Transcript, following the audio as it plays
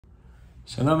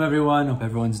Shalom everyone, hope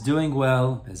everyone's doing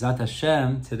well. Bezat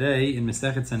Hashem, today in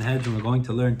Masechet Sanhedrin we're going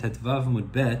to learn Tetvav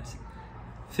Amud Bet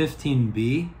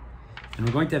 15b, and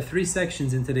we're going to have three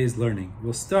sections in today's learning.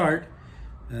 We'll start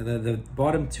the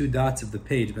bottom two dots of the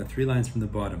page, about 3 lines from the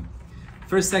bottom.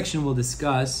 First section we'll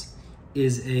discuss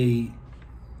is a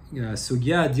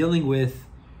sugya dealing with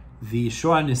the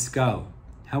shor haniskal,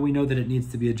 how we know that it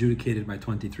needs to be adjudicated by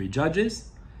 23 judges.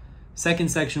 Second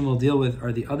section we'll deal with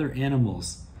are the other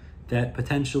animals that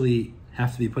potentially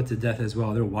have to be put to death as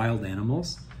well. They're wild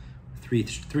animals. Three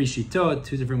shitot,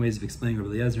 2 different ways of explaining Rabbi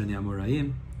Eliezer and the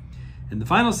Amoraim. And the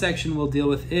final section we'll deal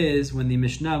with is when the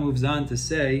Mishnah moves on to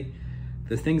say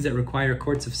the things that require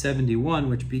courts of 71,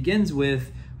 which begins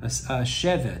with a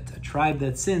shevet, a tribe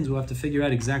that sins. We'll have to figure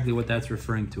out exactly what that's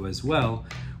referring to as well,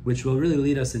 which will really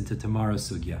lead us into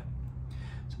tomorrow's sugya.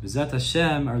 So B'ezat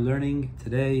Hashem, our learning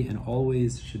today and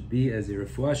always should be as a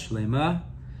refuah shlema,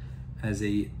 as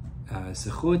a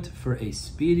sechut for a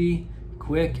speedy,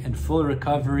 quick, and full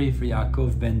recovery for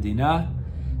Yaakov ben Dinah,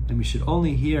 and we should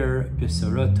only hear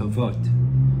besorot tovot.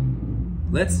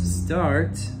 Let's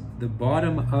start the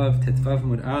bottom of Tetvav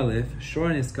Amud Aleph,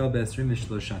 shor haniskal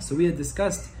b'23. So we had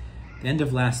discussed the end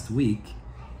of last week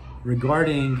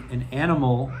regarding an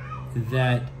animal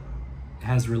that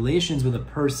has relations with a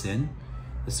person,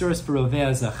 the source for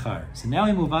rovea zachar. So now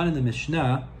we move on in the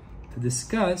Mishnah to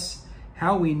discuss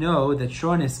how we know that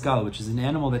shor haniskal, which is an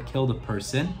animal that killed a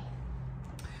person,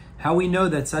 how we know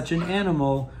that such an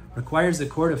animal requires a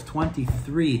court of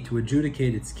 23 to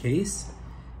adjudicate its case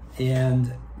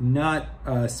and not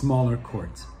a smaller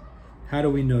court. How do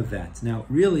we know that? Now,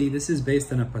 really, this is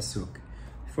based on a pasuk.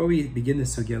 Before we begin the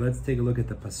sugya, let's take a look at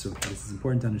the pasuk. This is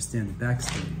important to understand the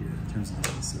backstory here in terms of the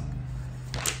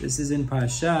pasuk. This is in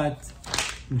Parashat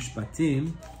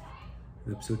Mishpatim.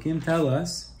 The pasukim tell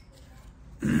us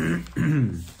here.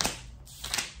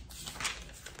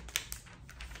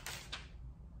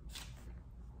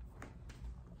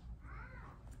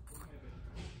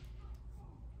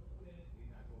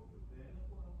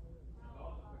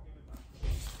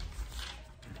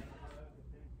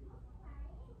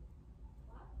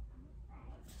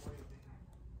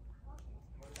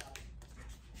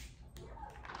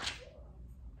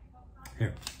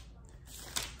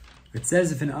 It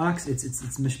says if an ox, it's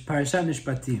Parashat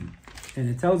Mishpatim. And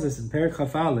it tells us in Perek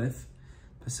Chaf Aleph,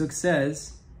 pasuk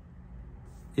says,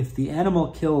 if the animal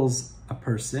kills a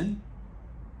person,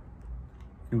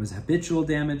 it was a habitual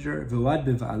damager, v'wad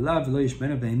b'va'alav v'lo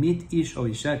yishmenu b'emit ish o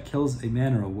isha, kills a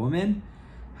man or a woman,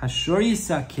 hashor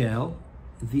yisakel,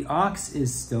 the ox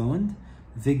is stoned,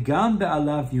 v'gam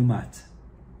be'alav yumat,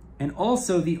 and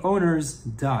also the owners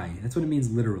die. That's what it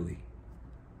means literally.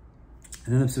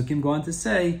 And then the pasukim go on to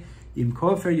say, im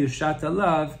kofer yushat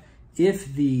alav,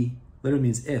 if the, literally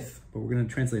means if, but we're going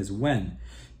to translate as when,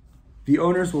 the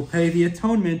owners will pay the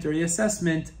atonement or the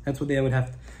assessment. That's what they would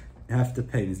have to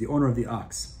pay, is the owner of the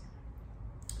ox.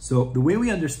 So the way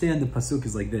we understand the pasuk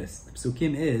is like this. The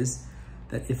pasukim is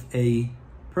that if a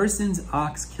person's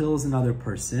ox kills another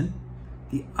person,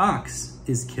 the ox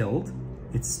is killed,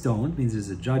 it's stoned, means there's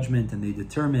a judgment and they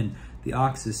determine the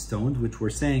ox is stoned, which we're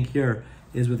saying here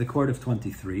is with a court of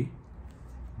 23.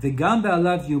 V'gam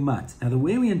be'alav yumat. Now the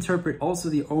way we interpret also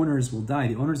the owners will die,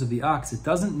 the owners of the ox, it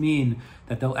doesn't mean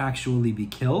that they'll actually be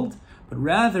killed, but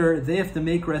rather they have to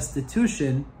make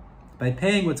restitution by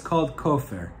paying what's called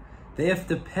kofer. They have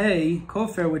to pay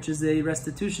kofer, which is a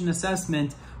restitution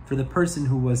assessment for the person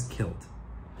who was killed.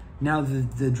 Now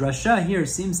the drasha here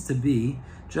seems to be,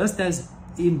 just as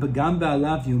in v'gam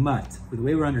be'alav yumat, the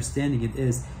way we're understanding it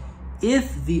is,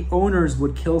 if the owners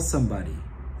would kill somebody,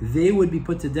 they would be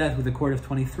put to death with a court of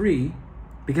 23,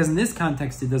 because in this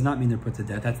context, it does not mean they're put to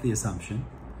death. That's the assumption.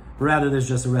 But rather, there's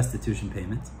just a restitution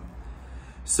payment.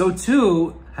 So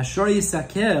too, hashor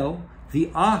yisakel, the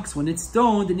ox, when it's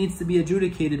stoned, it needs to be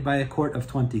adjudicated by a court of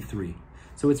 23.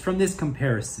 So it's from this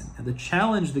comparison. And the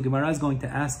challenge the Gemara is going to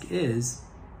ask is,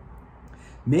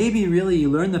 maybe really you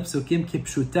learn the psukim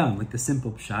kipshutam, like the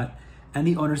simple pshat, and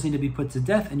the owners need to be put to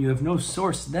death, and you have no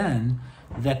source then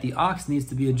that the ox needs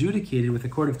to be adjudicated with a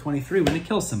court of 23 when it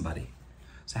kills somebody.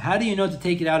 So how do you know to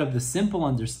take it out of the simple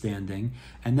understanding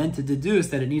and then to deduce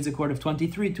that it needs a court of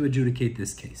 23 to adjudicate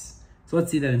this case? So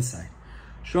let's see that inside.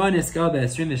 Shor haniskal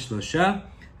b'23,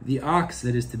 the ox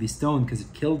that is to be stoned because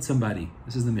it killed somebody,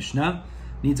 this is the Mishnah,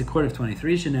 needs a court of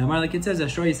 23. Shneimar, like it says,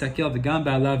 hashor yisakel v'gam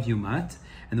be'alav yumat.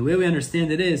 And the way we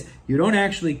understand it is, you don't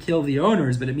actually kill the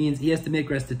owners, but it means he has to make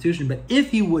restitution. But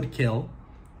if he would kill,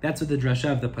 That's what the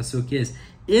drasha of the pasuk is.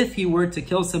 If he were to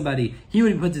kill somebody, he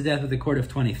would be put to death with a cord of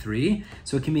 23.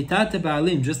 So kimitata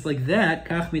ba'alim, just like that,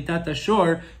 kach mitata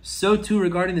shor, so too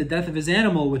regarding the death of his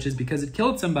animal, which is because it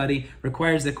killed somebody,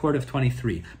 requires a cord of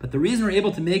 23. But the reason we're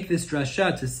able to make this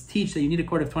drasha to teach that you need a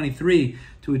cord of 23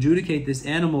 to adjudicate this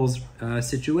animal's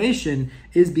situation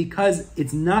is because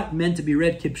it's not meant to be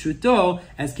read kipshuto,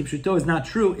 as kipshuto is not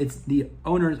true. It's the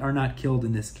owners are not killed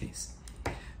in this case.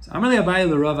 So Amar li Abaye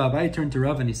l'Rava, Abaye turned to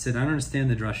Rav and he said, I don't understand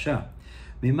the drasha.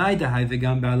 How do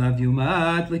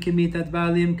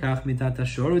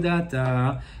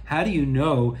you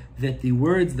know that the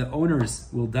words the owners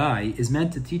will die is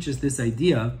meant to teach us this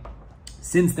idea,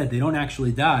 since that they don't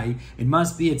actually die? It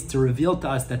must be, it's to reveal to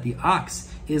us that the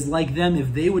ox is like them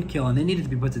if they would kill and they needed to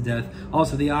be put to death.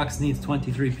 Also, the ox needs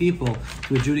 23 people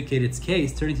to adjudicate its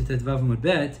case. Turning to Tetvav Amud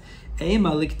Bet,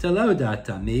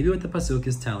 maybe what the pasuk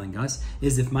is telling us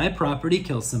is if my property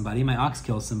kills somebody, my ox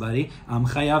kills somebody, I'm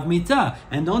chayav mita.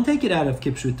 And don't take it out of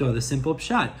kipshuto, the simple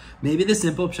pshat. Maybe the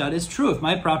simple pshat is true. If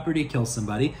my property kills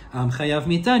somebody, I'm chayav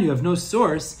mita. And you have no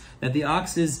source that the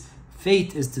ox's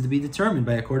fate is to be determined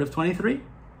by a cord of 23.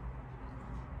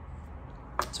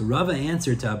 So Rava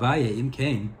answered to Abaye, Im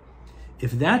Kain,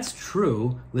 if that's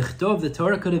true, lichtov, the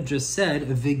Torah could have just said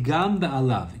vigam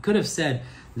ba'alav. It could have said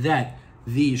that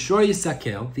the shor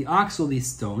yisakel, the ox will be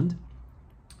stoned,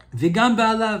 vigam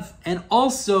ba'alav, and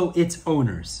also its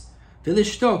owners,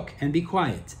 vilishtok, and be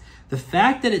quiet. The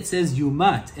fact that it says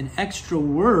yumat, an extra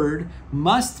word,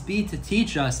 must be to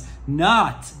teach us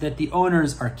not that the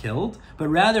owners are killed, but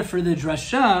rather for the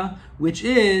drasha, which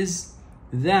is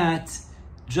that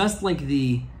just like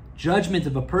the judgment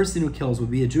of a person who kills will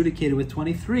be adjudicated with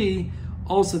 23,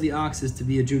 also the ox is to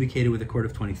be adjudicated with a cord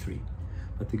of 23.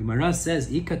 But the Gemara says,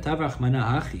 this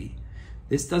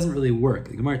doesn't really work.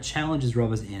 The Gemara challenges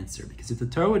Rava's answer, because if the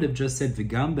Torah would have just said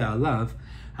Vigam be'alav,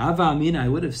 Hava Amina, I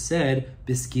would have said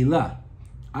Biskila.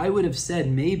 I would have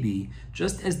said maybe,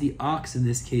 just as the ox in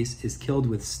this case is killed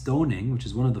with stoning, which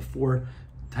is one of the 4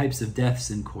 types of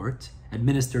deaths in court,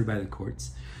 administered by the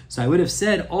courts. So I would have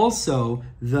said also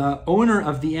the owner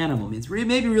of the animal. Means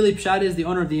maybe really pshat is the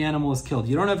owner of the animal is killed.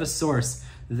 You don't have a source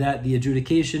that the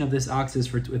adjudication of this ox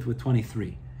is with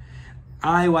 23.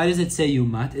 Why does it say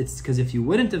yumat? It's because if you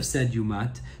wouldn't have said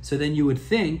yumat, so then you would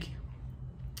think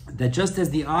that just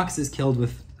as the ox is killed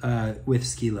with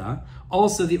skila,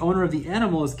 also the owner of the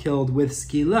animal is killed with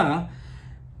skila,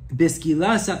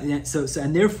 biskila. So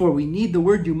and therefore we need the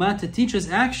word yumat to teach us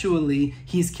actually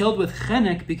he's killed with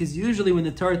chenek, because usually when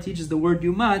the Torah teaches the word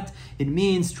yumat, it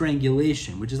means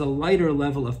strangulation, which is a lighter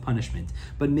level of punishment.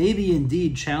 But maybe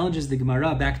indeed challenges the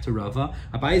Gemara back to Rava.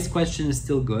 Abaye's question is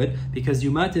still good, because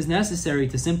yumat is necessary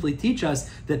to simply teach us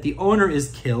that the owner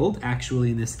is killed,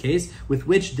 actually in this case, with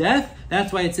which death?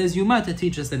 That's why it says yumat, to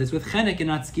teach us that it's with chenek and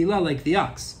not skila like the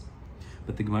ox.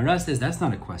 But the Gemara says that's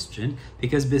not a question,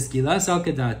 because biskilas al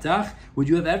kedatach, would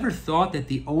you have ever thought that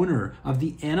the owner of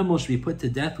the animal should be put to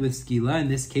death with skila, in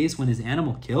this case when his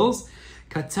animal kills?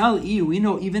 Katal iu, we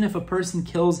know even if a person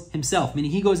kills himself,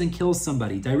 meaning he goes and kills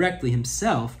somebody directly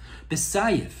himself,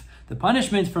 besayif, the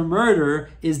punishment for murder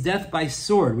is death by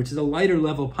sword, which is a lighter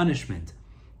level punishment.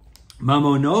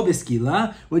 Mamono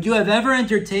biskila, would you have ever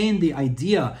entertained the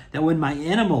idea that when my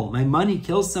animal, my money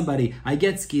kills somebody, I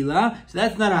get skila? So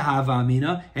that's not a hava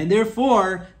amina, and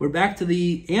therefore we're back to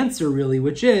the answer really,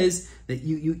 which is that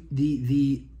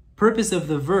the purpose of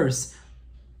the verse,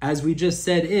 as we just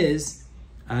said, is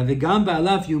v'gam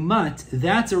ba'alav yumat.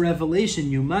 That's a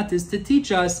revelation. Yumat is to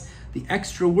teach us. The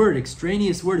extra word,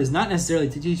 extraneous word, is not necessarily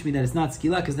to teach me that it's not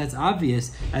skila, because that's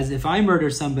obvious. As if I murder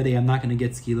somebody, I'm not going to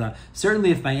get skila.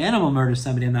 Certainly if my animal murders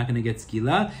somebody, I'm not going to get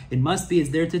skila. It must be, it's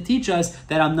there to teach us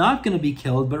that I'm not going to be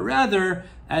killed, but rather,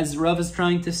 as Rav is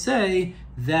trying to say,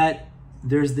 that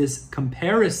there's this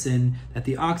comparison that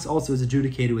the ox also is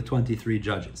adjudicated with 23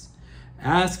 judges.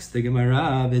 Asks the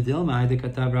Gemara, but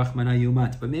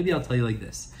maybe I'll tell you like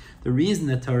this. The reason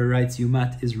that Torah writes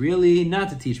yumat is really not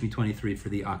to teach me 23 for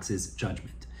the ox's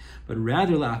judgment, but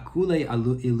rather la'akule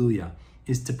iluya,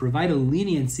 is to provide a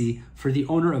leniency for the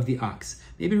owner of the ox.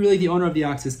 Maybe really the owner of the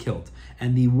ox is killed,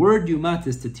 and the word yumat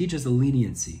is to teach us a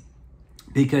leniency.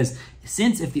 Because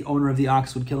since if the owner of the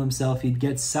ox would kill himself, he'd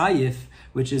get sayif,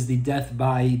 which is the death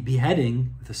by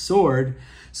beheading with a sword.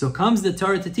 So comes the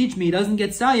Torah to teach me he doesn't get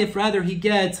sayif, rather he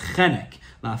gets chenek.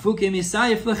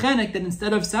 that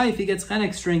instead of saif, he gets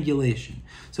chenek, strangulation.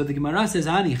 So the Gemara says,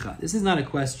 Anicha, this is not a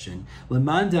question.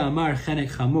 Lemanda amar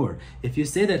chenek chamur. If you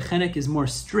say that chenek is more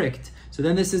strict, so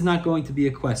then this is not going to be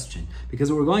a question. Because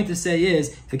what we're going to say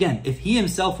is, again, if he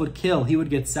himself would kill, he would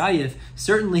get saif.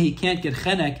 Certainly he can't get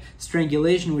chenek,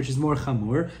 strangulation, which is more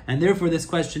chamur, and therefore this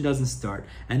question doesn't start.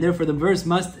 And therefore the verse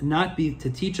must not be to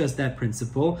teach us that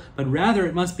principle, but rather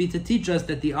it must be to teach us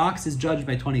that the ox is judged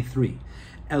by 23.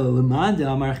 But there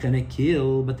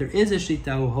is a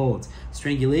shita who holds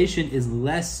strangulation is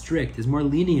less strict, is more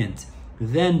lenient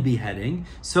than beheading.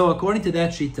 So according to that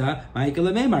shita,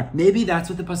 maybe that's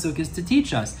what the pasuk is to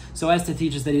teach us. So as to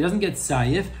teach us that he doesn't get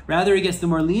saif, rather he gets the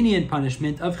more lenient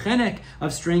punishment of chenek,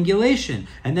 of strangulation.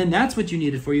 And then that's what you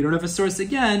need it for. You don't have a source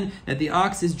again that the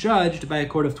ox is judged by a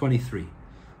court of 23.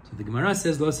 So the Gemara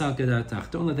says, Lo sal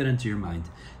kedatach, don't let that enter your mind.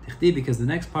 Because the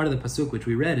next part of the pasuk which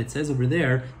we read, it says over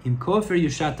there, Im kofer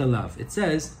yushat alav. It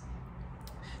says,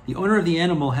 the owner of the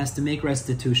animal has to make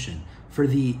restitution for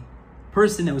the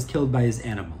person that was killed by his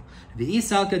animal. But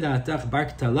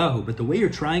the way you're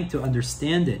trying to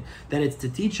understand it, that it's to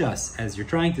teach us, as you're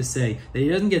trying to say, that he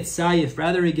doesn't get saif,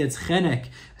 rather he gets chenek,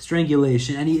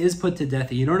 strangulation, and he is put to death.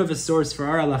 And you don't have a source for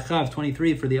our halacha of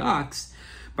 23 for the ox.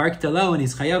 And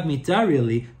he's chayav mita,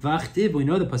 really. We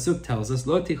know the pasuk tells us,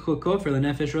 Lo tichu kofer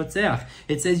lenefesh rotzeach.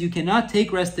 It says you cannot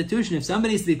take restitution. If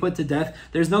somebody is to be put to death,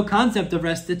 there's no concept of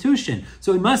restitution.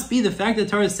 So it must be the fact that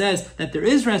Torah says that there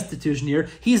is restitution here.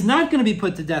 He's not going to be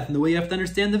put to death. And the way you have to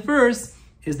understand the verse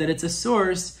is that it's a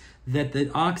source that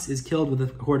the ox is killed with a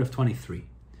court of 23.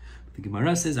 The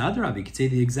Gemara says, Adrab, you could say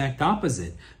the exact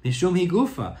opposite. Mishum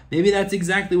higufa. Maybe that's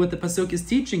exactly what the pasuk is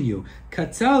teaching you.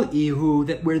 Katal ihu,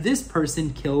 that where this person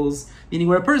kills, meaning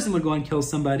where a person would go and kill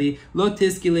somebody, lo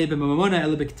tiskile b'mamona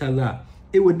ele b'ktala.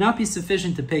 It would not be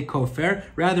sufficient to pay kofer,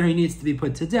 rather he needs to be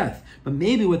put to death. But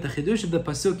maybe what the chidush of the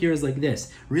pasuk here is like this.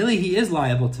 Really, he is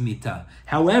liable to mita.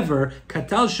 However,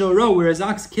 katal shoro, where his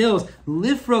ox kills,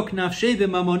 lifrok nafshe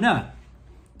b'mamona.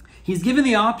 He's given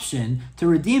the option to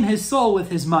redeem his soul with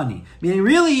his money. Meaning,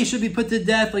 really, he should be put to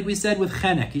death, like we said, with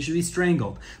chenek. He should be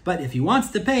strangled. But if he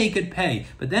wants to pay, he could pay.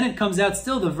 But then it comes out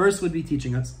still, the verse would be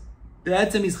teaching us.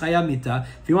 If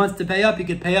he wants to pay up, he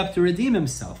could pay up to redeem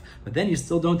himself. But then you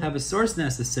still don't have a source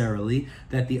necessarily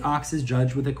that the ox is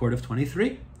judged with a court of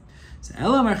 23. So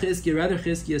Elamar Chizkiya, rather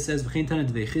Chizkiya says, V'chein Tana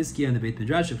Dvei Chizkiya, and the Beit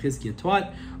Midrash of Chizkiya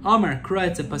taught, Amar Kra,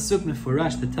 it's a pasuk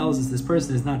mefurash that tells us this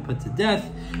person is not put to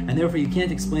death, and therefore you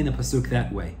can't explain the pasuk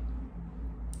that way.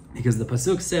 Because the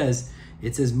pasuk says,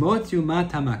 it says, Motu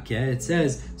matamake, it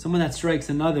says, someone that strikes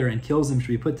another and kills him should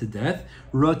be put to death.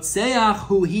 Rotzeach,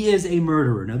 who he is a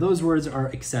murderer. Now those words are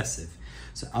excessive.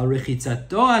 So al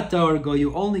rechitzato atorgo,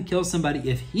 you only kill somebody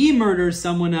if he murders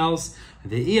someone else.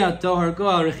 You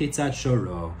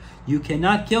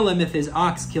cannot kill him if his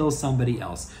ox kills somebody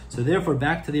else. So therefore,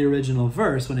 back to the original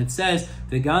verse, when it says,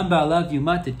 V'gam ba'alav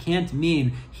yumat, it can't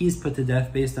mean he's put to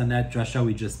death based on that drasha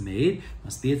we just made.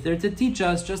 Must be it's there to teach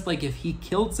us, just like if he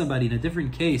killed somebody in a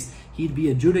different case, he'd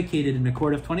be adjudicated in a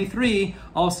court of 23.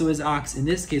 Also his ox, in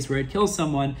this case where it kills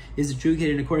someone, is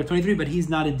adjudicated in a court of 23, but he's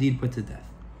not indeed put to death.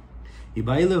 So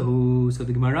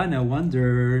the Gemara now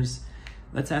wonders,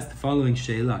 let's ask the following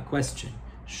sheila, question.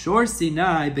 Shor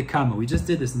Sinai bekama. We just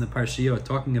did this in the Parshiyot,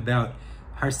 talking about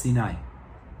Har Sinai.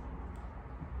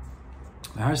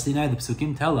 Har Sinai, the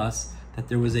Psukim tell us that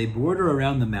there was a border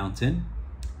around the mountain,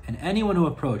 and anyone who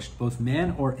approached, both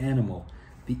man or animal,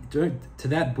 to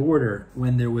that border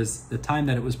when there was the time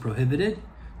that it was prohibited,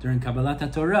 during Kabbalat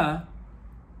HaTorah,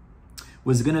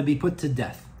 was going to be put to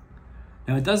death.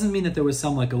 Now, it doesn't mean that there was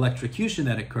some like electrocution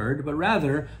that occurred, but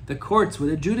rather the courts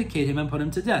would adjudicate him and put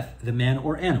him to death, the man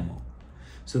or animal.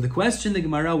 So the question the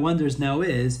Gemara wonders now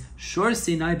is, Shor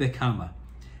Sinai bekama.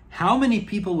 How many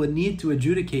people would need to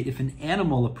adjudicate if an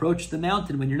animal approached the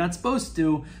mountain when you're not supposed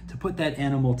to put that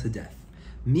animal to death?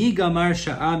 Mi gamar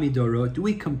sha'a midorot. Do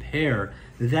we compare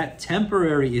that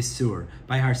temporary isur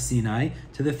by Har Sinai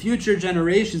to the future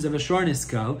generations of a shor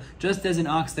haniskal, just as an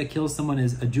ox that kills someone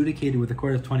is adjudicated with a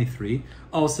court of 23?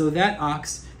 Also, that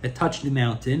ox that touched the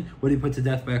mountain would be put to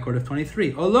death by a court of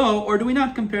 23. Olo, or do we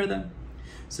not compare them?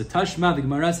 So Tashma, the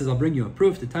Gemara says, I'll bring you a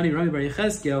proof. The Tani Rami Bar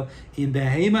Yechezkel, in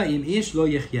behema im ish lo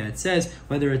yechya. It says,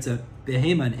 whether it's a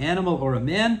behema, an animal, or a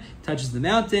man, touches the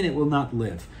mountain, it will not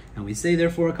live. And we say,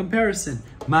 therefore, a comparison.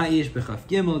 Ma'ish b'chaf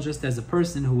gimel, just as a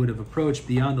person who would have approached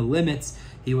beyond the limits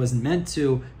he wasn't meant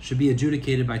to, should be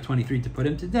adjudicated by 23 to put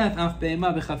him to death. Af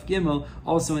behema b'chaf gimel,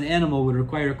 also an animal would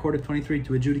require a court of 23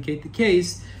 to adjudicate the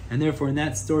case, and therefore in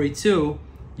that story too,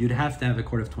 you'd have to have a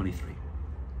court of 23.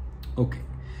 Okay.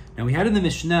 Now we had in the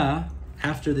Mishnah,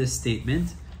 after this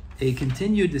statement, a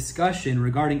continued discussion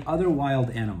regarding other wild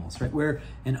animals, right? Where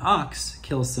an ox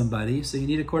kills somebody, so you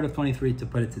need a cord of 23 to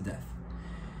put it to death.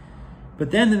 But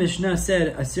then the Mishnah said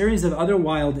a series of other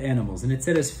wild animals, and it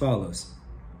said as follows: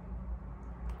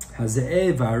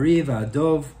 Haze'eh, va'ari,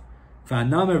 va'adov,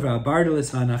 va'namer,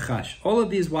 va'abardalis, va'nachash. All of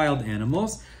these wild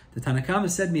animals, the Tanna Kama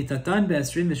said, mitatan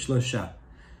be'esrim v'shlosha.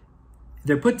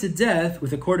 They're put to death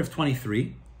with a cord of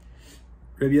 23.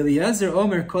 Rabbi Eliezer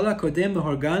Omer kol hakodem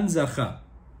l'horgan zacha.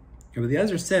 Rabbi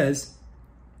Eliezer says,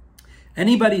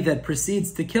 anybody that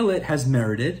proceeds to kill it has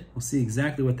merited. We'll see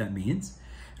exactly what that means.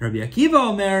 Rabbi Akiva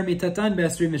Omer mitatan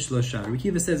be'esrim v'shlosha. Rabbi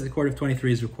Akiva says the cord of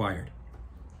 23 is required.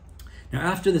 Now,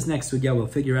 after this next sugya, we'll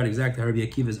figure out exactly how Rabbi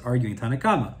Akiva is arguing Tanna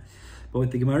Kama. But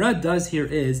what the Gemara does here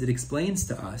is, it explains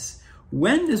to us,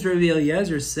 when does Rabbi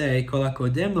Eliezer say kol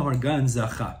hakodem l'horgan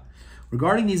zacha?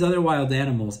 Regarding these other wild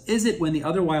animals, is it when the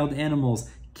other wild animals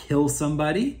kill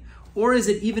somebody? Or is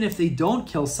it even if they don't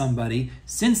kill somebody,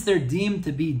 since they're deemed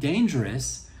to be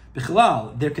dangerous,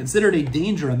 bichlal, they're considered a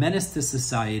danger, a menace to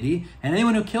society, and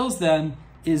anyone who kills them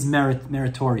is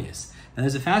meritorious. And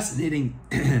there's a fascinating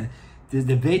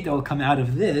debate that will come out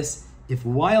of this, if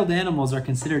wild animals are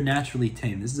considered naturally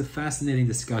tame. This is a fascinating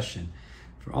discussion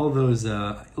for all those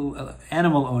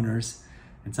animal owners,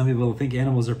 and some people think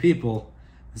animals are people.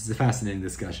 This is a fascinating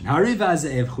discussion. Reish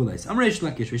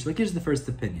Lakish is the first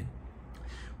opinion.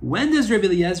 When does Rabbi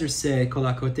Eliezer say kol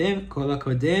hakodem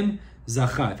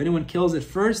zacha? If anyone kills it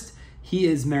first, he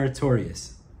is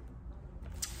meritorious.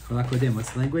 Kol hakodem,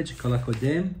 what's the language? Kol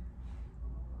hakodem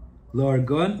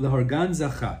l'horgan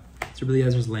zacha. It's Rabbi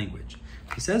Eliezer's language.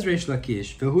 He says Reish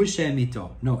Lakish, v'hu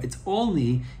she'emito. No, it's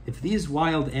only if these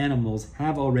wild animals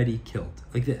have already killed.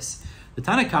 Like this. The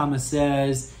Tanna Kama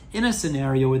says, in a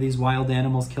scenario where these wild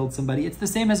animals killed somebody, it's the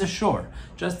same as a shor.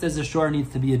 Just as a shor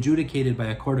needs to be adjudicated by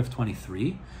a cord of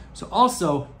 23. So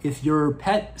also, if your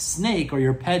pet snake or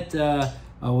your pet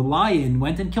lion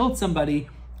went and killed somebody,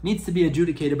 it needs to be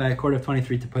adjudicated by a cord of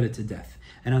 23 to put it to death.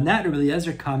 And on that, Rabbi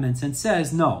Eliezer comments and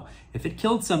says, no, if it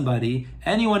killed somebody,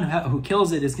 anyone who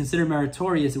kills it is considered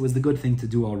meritorious. It was the good thing to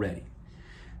do already.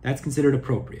 That's considered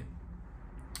appropriate.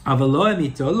 But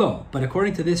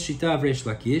according to this shita of Reish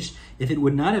Lakish, if it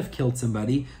would not have killed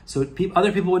somebody, so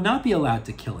other people would not be allowed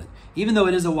to kill it. Even though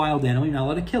it is a wild animal, you're not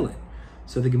allowed to kill it.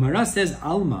 So the Gemara says,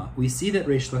 Alma, we see that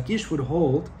Reish Lakish would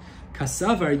hold,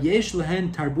 Kasavar yesh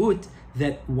lehen tarbut,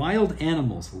 that wild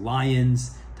animals,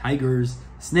 lions, tigers,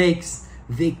 snakes,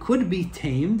 they could be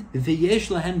tamed, v'yesh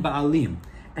lehen ba'alim.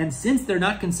 And since they're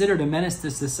not considered a menace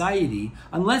to society,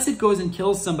 unless it goes and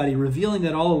kills somebody, revealing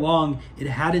that all along it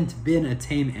hadn't been a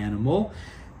tame animal,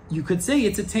 you could say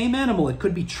it's a tame animal. It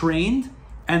could be trained,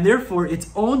 and therefore it's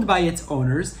owned by its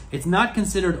owners. It's not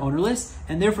considered ownerless,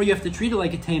 and therefore you have to treat it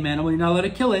like a tame animal. You're not allowed to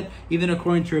kill it, even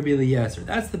according to Rabbi Eliezer.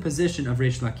 That's the position of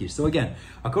Reish Lakish. So again,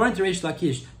 according to Reish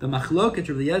Lakish, the machloket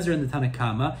Rabbi Eliezer and the Tanna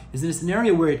Kama is in a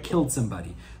scenario where it killed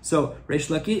somebody. So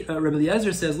Rabbi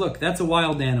Eliezer says, look, that's a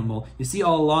wild animal. You see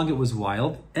all along it was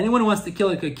wild. Anyone who wants to kill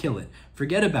it could kill it.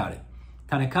 Forget about it.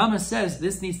 Tanna Kama says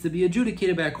this needs to be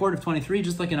adjudicated by a cord of 23,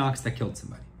 just like an ox that killed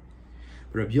somebody.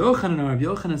 But Rabbi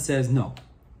Yochanan says no.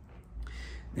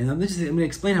 And I'm going to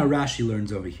explain how Rashi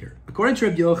learns over here. According to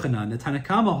Rabbi Yochanan, the Tanna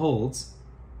Kama holds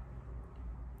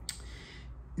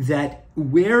that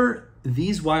where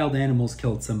these wild animals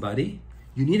killed somebody,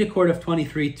 you need a cord of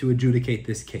 23 to adjudicate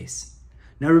this case.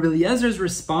 Now Rabbi Eliezer is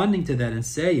responding to that and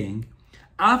saying,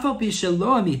 Afal pi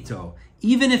shelo amito,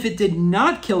 even if it did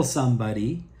not kill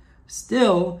somebody,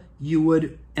 still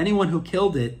anyone who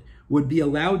killed it would be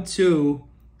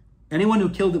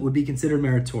considered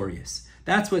meritorious.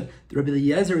 That's what Rabbi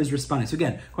Eliezer is responding. So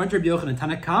again, according to Rabbi Yochanan,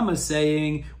 Tanna Kama is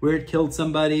saying where it killed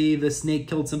somebody, the snake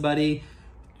killed somebody,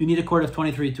 you need a cord of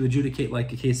 23 to adjudicate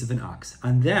like a case of an ox.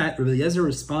 On that, Rabbi Eliezer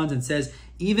responds and says,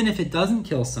 even if it doesn't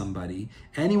kill somebody,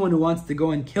 anyone who wants to go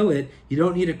and kill it, you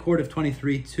don't need a cord of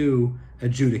 23 to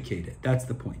adjudicate it. That's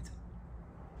the point.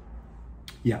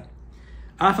 Yeah.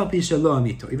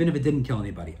 Even if it didn't kill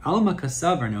anybody. Alma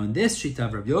kasavar. Now in this shita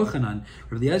of Rabbi Yochanan,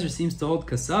 Rabbi Eliezer seems to hold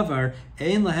kasavar,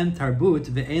 ein lahem tarbut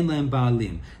ve'ein lahem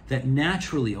ba'alim. That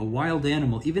naturally a wild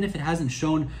animal, even if it hasn't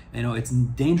shown its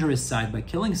dangerous side by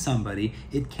killing somebody,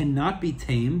 it cannot be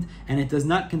tamed, and it's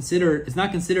not considered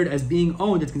as being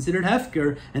owned. It's considered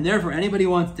hefker, and therefore anybody who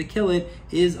wants to kill it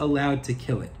is allowed to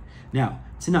kill it. Now,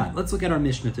 tonight, let's look at our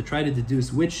Mishnah to try to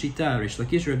deduce which shita, Reish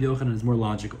Lakish or Rabbi Yochanan, is more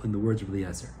logical in the words of Rabbi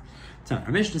Eliezer.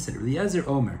 Our Mishnah said, Eliezer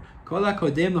Omer, Kol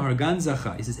hakodem l'horgan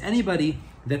zacha. He says, anybody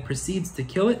that proceeds to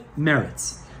kill it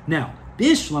merits. Now,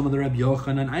 Bishlam of the Rabbi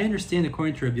Yochanan, I understand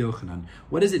according to Rabbi Yochanan.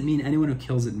 What does it mean anyone who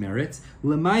kills it merits?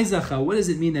 Lemai zacha, what does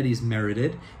it mean that he's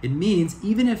merited? It means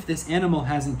even if this animal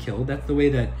hasn't killed, that's the way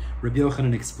that Rabbi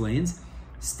Yochanan explains,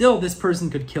 still this person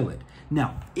could kill it.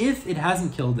 Now, if it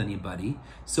hasn't killed anybody,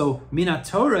 so minat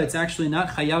Torah, it's actually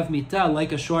not chayav mita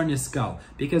like a shor haniskal,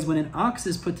 because when an ox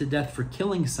is put to death for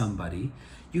killing somebody,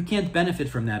 you can't benefit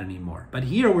from that anymore. But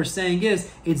here we're saying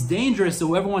it's dangerous, so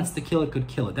whoever wants to kill it could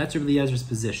kill it. That's Rabbi Eliezer's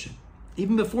position,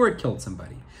 even before it killed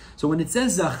somebody. So when it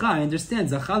says zacha, I understand,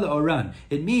 zacha le'oran,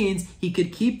 it means he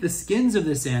could keep the skins of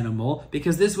this animal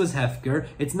because this was hefker.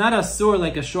 It's not a shor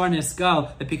like a shor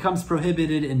haniskal that becomes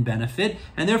prohibited in benefit,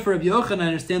 and therefore Rabbi Yochanan, I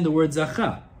understand the word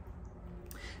zacha.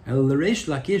 But according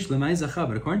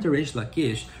to Reish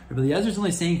Lakish, Rabbi Eliezer is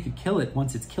only saying you could kill it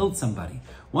once it's killed somebody.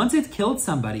 Once it's killed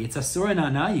somebody, it's a shor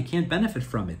na'ana, you can't benefit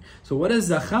from it. So what does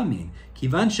zacha mean?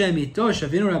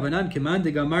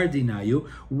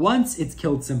 Once it's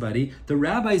killed somebody, the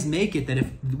rabbis make it that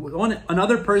if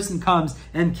another person comes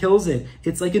and kills it,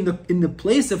 it's like in the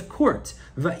place of court.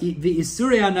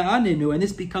 And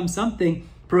this becomes something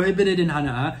prohibited in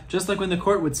hana'ah, just like when the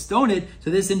court would stone it, so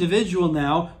this individual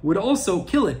now would also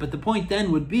kill it. But the point then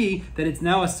would be that it's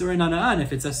now a shor in hana'ah, and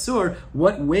if it's a shor,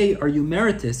 what way are you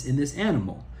meritus in this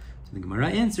animal? So the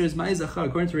Gemara answers, Ma'i zacha,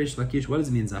 according to Reish Lakish, what does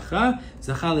it mean, zacha?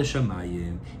 Zacha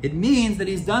l'shamayim. It means that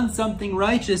he's done something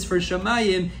righteous for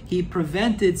shamayim, he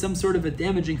prevented some sort of a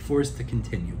damaging force to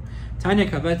continue. Tanya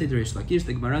Kavati to Reish Lakish,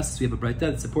 the Gemara says we have a braita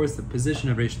that supports the position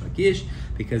of Reish Lakish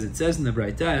because it says in the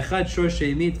braita, Echad shor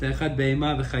she'emit ve'echad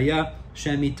be'ema v'chaya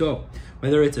she'emito.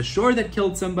 Whether it's a shor that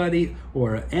killed somebody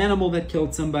or an animal that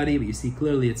killed somebody, but you see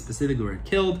clearly it's specifically where it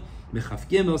killed. B'chaf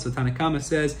Gimel, so Tanakama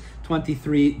says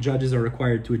 23 judges are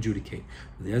required to adjudicate.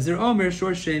 Eliezer Omer,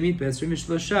 shor she'emit be'esrim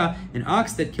v'shlosha, an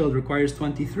ox that killed requires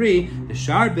 23.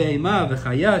 Shar be'ema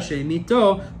v'chaya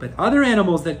she'emito, but other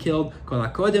animals that killed, kol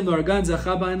hakodem l'organ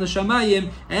zacha b'ayin l'shamayim,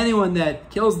 anyone that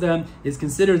kills them is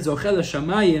considered zochel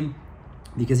l'shamayim,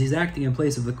 because he's acting in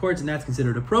place of the courts, and that's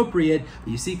considered appropriate.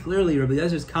 But you see clearly Rabbi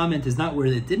Eliezer's comment is not where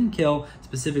it didn't kill,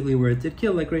 specifically where it did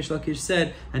kill, like Reish Lakish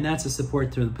said, and that's a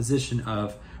support to the position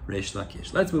of Reish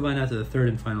Lakish. Let's move on now to the third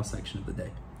and final section of the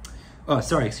day.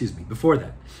 Before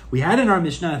that, we had in our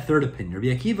Mishnah a third opinion.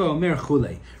 Rabbi Akiva Omer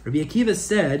Chulei. Rabbi Akiva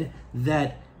said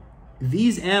that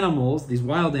these animals, these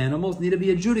wild animals, need to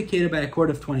be adjudicated by a court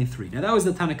of 23. Now that was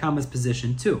the Tanakama's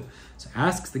position too. So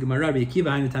asks the Gemara, Rabbi Akiva,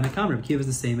 I'm the Tanakama. Rabbi Akiva is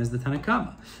the same as the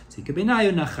Tanakama. This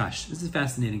is a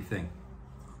fascinating thing.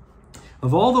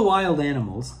 Of all the wild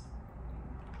animals,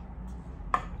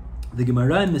 the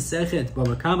Gemara in Masechet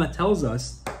Baba Kama tells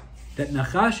us that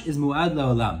Nachash is mu'ad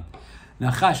la'olam.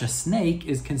 Nachash, a snake,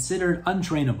 is considered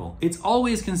untrainable. It's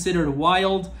always considered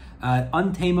wild,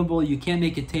 untamable. You can't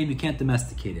make it tame, you can't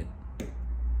domesticate it.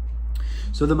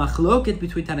 So the machloket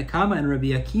between Tanakama and Rabbi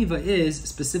Akiva is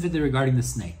specifically regarding the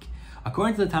snake.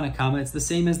 According to the Tanakama, it's the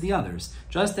same as the others.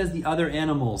 Just as the other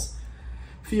animals,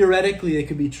 theoretically they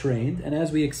could be trained, and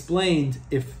as we explained,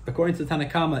 if according to the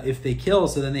Tanakama, if they kill,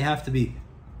 so then they have to be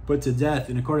put to death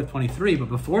in a court of 23, but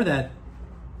before that,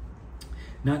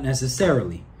 not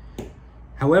necessarily.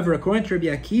 However, according to Rabbi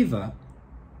Akiva,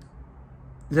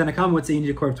 the Tanakama would say you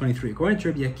need a court of 23. According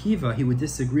to Rabbi Akiva, he would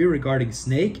disagree regarding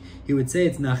snake. He would say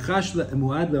it's nachash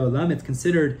mu'ad le'olam. It's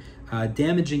considered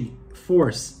damaging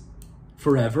force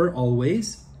forever,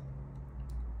 always.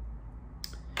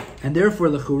 And therefore,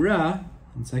 l'chura,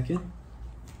 one second.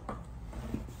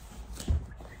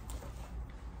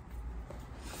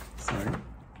 Sorry.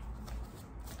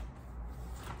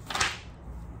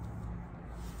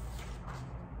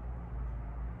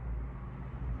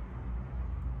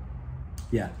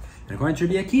 Yeah. And according to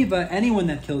Rabbi Akiva, anyone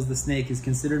that kills the snake is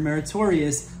considered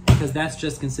meritorious because that's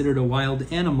just considered a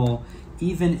wild animal,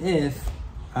 even if,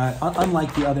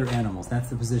 unlike the other animals. That's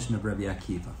the position of Rabbi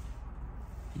Akiva.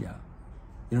 Yeah.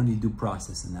 You don't need due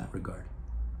process in that regard.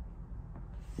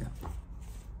 Yeah.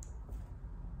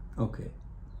 Okay.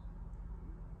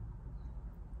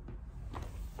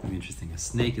 Very interesting. A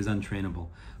snake is untrainable.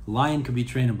 A lion could be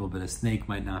trainable, but a snake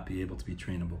might not be able to be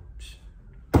trainable.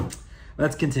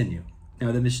 Let's continue.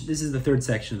 Now, this is the third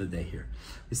section of the day here.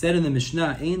 We said in the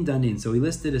Mishnah, Ein Danin. So we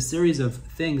listed a series of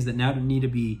things that now need to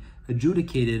be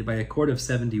adjudicated by a court of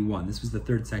 71. This was the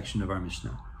third section of our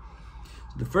Mishnah.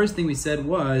 So the first thing we said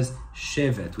was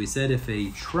Shevet. We said if a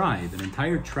tribe, an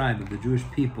entire tribe of the Jewish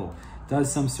people,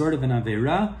 does some sort of an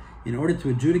Aveira, in order to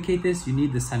adjudicate this, you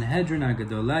need the Sanhedrin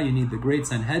Agadolah, you need the great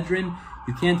Sanhedrin.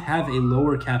 You can't have a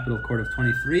lower capital court of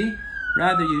 23.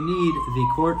 Rather, you need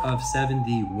the court of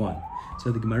 71.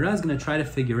 So the Gemara is going to try to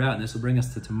figure out, and this will bring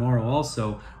us to tomorrow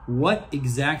also, what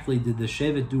exactly did the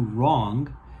Shevet do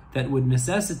wrong that would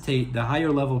necessitate the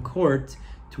higher level court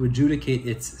to adjudicate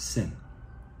its sin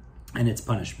and its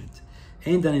punishment.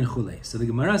 So the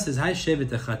Gemara says, how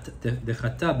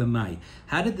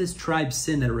did this tribe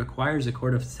sin that it requires a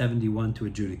court of 71 to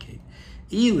adjudicate?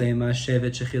 It's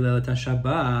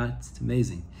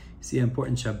amazing. See how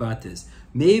important Shabbat is.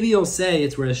 Maybe you'll say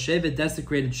it's where a shevet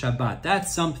desecrated Shabbat.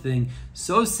 That's something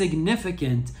so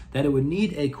significant that it would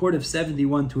need a court of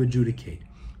 71 to adjudicate.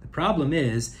 The problem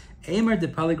is, where do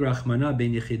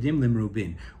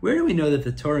we know that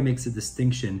the Torah makes a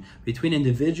distinction between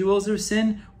individuals who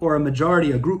sin or a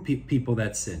majority, a group of people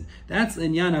that sin? That's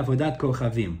inyan avodat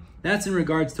kochavim. That's in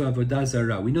regards to avodah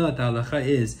zarah. We know that the halacha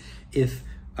is if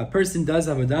a person does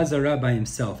avodah zarah by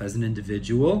himself as an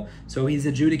individual, so he's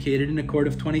adjudicated in a court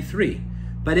of 23.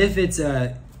 But if it's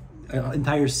an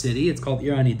entire city, it's called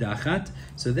ir hanidachat,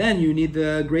 so then you need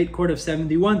the great court of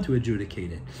 71 to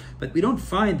adjudicate it. But we don't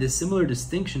find this similar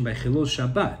distinction by chilul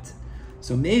Shabbat.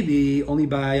 So maybe only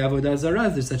by avodah zarah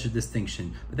there's such a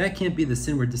distinction. But that can't be the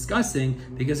sin we're discussing,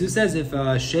 because who says if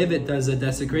a shevet does a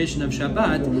desecration of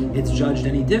Shabbat, it's judged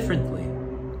any differently?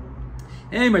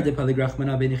 But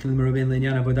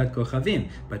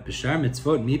b'shar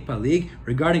mitzvot mi palig,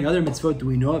 regarding other mitzvot, do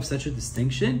we know of such a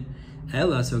distinction?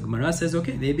 Ella, so Gemara says,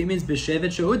 okay, maybe it means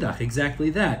b'shevet she'udach, exactly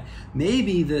that.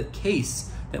 Maybe the case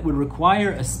that would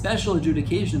require a special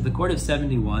adjudication of the court of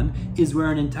 71 is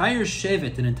where an entire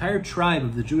shevet, an entire tribe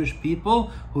of the Jewish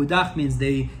people, hudach means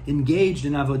they engaged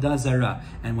in avodah zarah.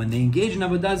 And when they engage in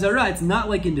avodah zarah, it's not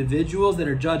like individuals that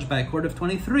are judged by a court of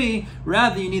 23,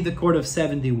 rather you need the court of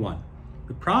 71.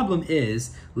 The problem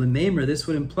is, l'meimer, this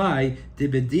would imply,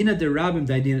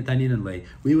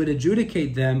 we would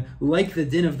adjudicate them like the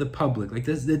din of the public, like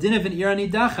the din of an ir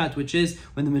hanidachat, which is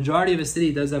when the majority of a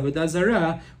city does avodah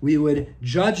zarah, we would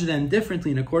judge them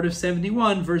differently in a court of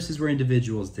 71 versus where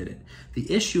individuals did it. The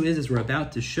issue is, as we're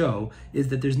about to show, is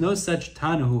that there's no such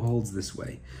Tana who holds this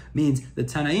way. Means the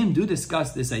Tanaim do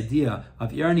discuss this idea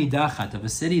of ir hanidachat, of a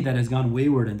city that has gone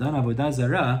wayward and done avodah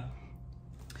zarah.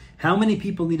 How many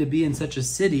people need to be in such a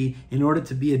city in order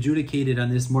to be adjudicated on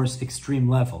this more extreme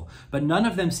level? But none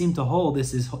of them seem to hold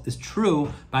this is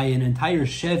true by an entire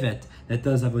shevet that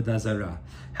does avodah zarah.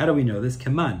 How do we know this?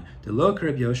 Kaman, v'lo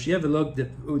Reb Yoshia, v'lo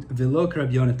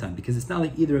Reb Yonatan, because it's not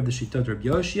like either of the shitot Reb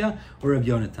Yoshia or Reb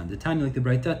Yonatan. The time like the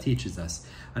Braita teaches us.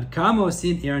 Ad kamo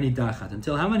osin ir hanidachat,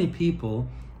 until how many people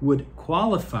would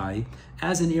qualify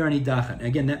as an ir hanidachat.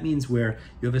 Again, that means where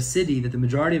you have a city that the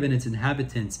majority of its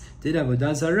inhabitants did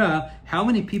avodah zarah. How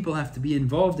many people have to be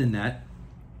involved in that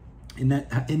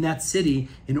city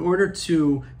in order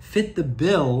to fit the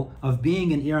bill of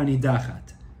being an ir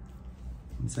hanidachat?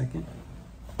 1 second.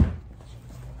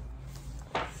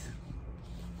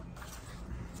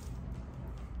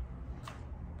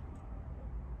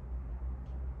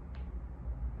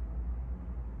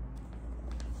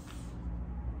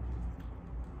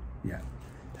 Yeah.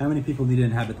 How many people need to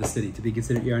inhabit the city to be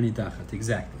considered ir hanidachat?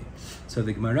 Exactly. So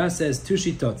the Gemara says, two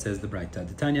shitot, says the Braita.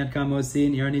 The Tanya kamo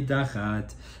osin ir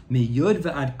hanidachat mi yud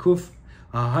v'ad kuf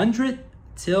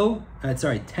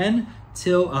 10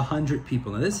 till 100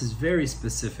 people. Now this is very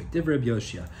specific. Divrei Reb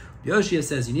Yoshia. Reb Yoshia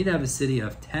says you need to have a city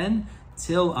of 10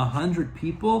 till 100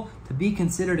 people to be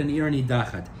considered an ir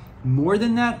hanidachat. More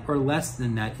than that or less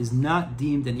than that is not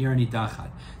deemed an ir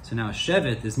hanidachat. So now a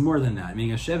shevet is more than that,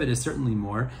 meaning a shevet is certainly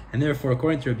more, and therefore,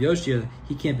 according to Rabbi Yoshia,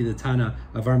 he can't be the Tana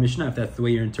of our Mishnah if that's the way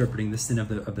you're interpreting the sin of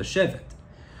the shevet.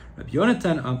 Rabbi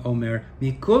Yonatan Omer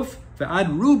mikuf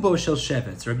ve'ad rubo shel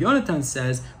shevet. So Rabbi Yonatan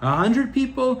says 100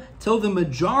 people till the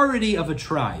majority of a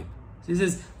tribe. So he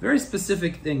says very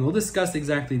specific thing. We'll discuss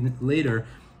exactly later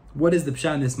what is the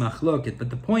pshat in this machloket, but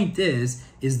the point is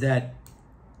that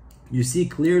you see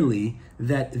clearly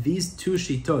that these two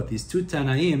shitot, these two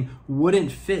tanaim,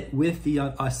 wouldn't fit with the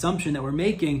assumption that we're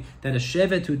making that a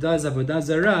shevet who does avodah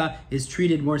zarah is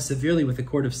treated more severely with a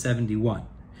court of 71.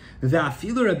 Even Rabbi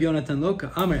Yonatan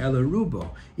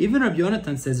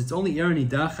says it's only ir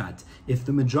hanidachat if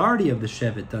the majority of the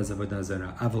shevet does avodah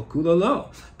zarah. Aval kula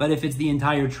lo. But if it's the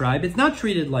entire tribe, it's not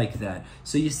treated like that.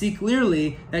 So you see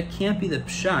clearly that can't be the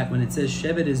pshat when it says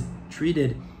shevet is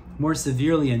treated more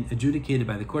severely and adjudicated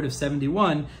by the court of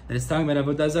 71, that it's talking about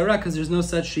avodah zarah, because there's no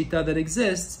such shita that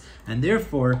exists, and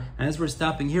therefore, as we're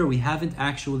stopping here, we haven't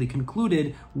actually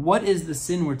concluded what is the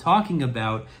sin we're talking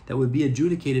about that would be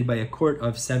adjudicated by a court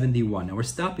of 71. Now we're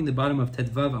stopping the bottom of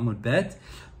Tedvav Amud Bet,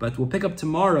 but we'll pick up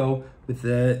tomorrow with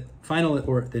the final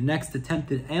or the next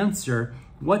attempted answer.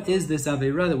 What is this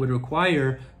Aveira that would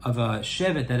require of a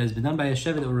shevet that has been done by a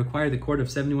shevet that would require the court of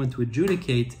 71 to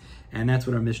adjudicate? And that's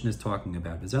what our mission is talking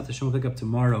about. Bezrat Hashem will pick up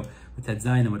tomorrow with Ted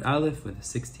Zayin and with Aleph with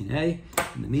 16a.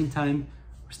 In the meantime,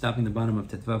 We're stopping the bottom of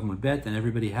Tetvav Mud Bet, and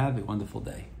everybody have a wonderful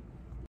day.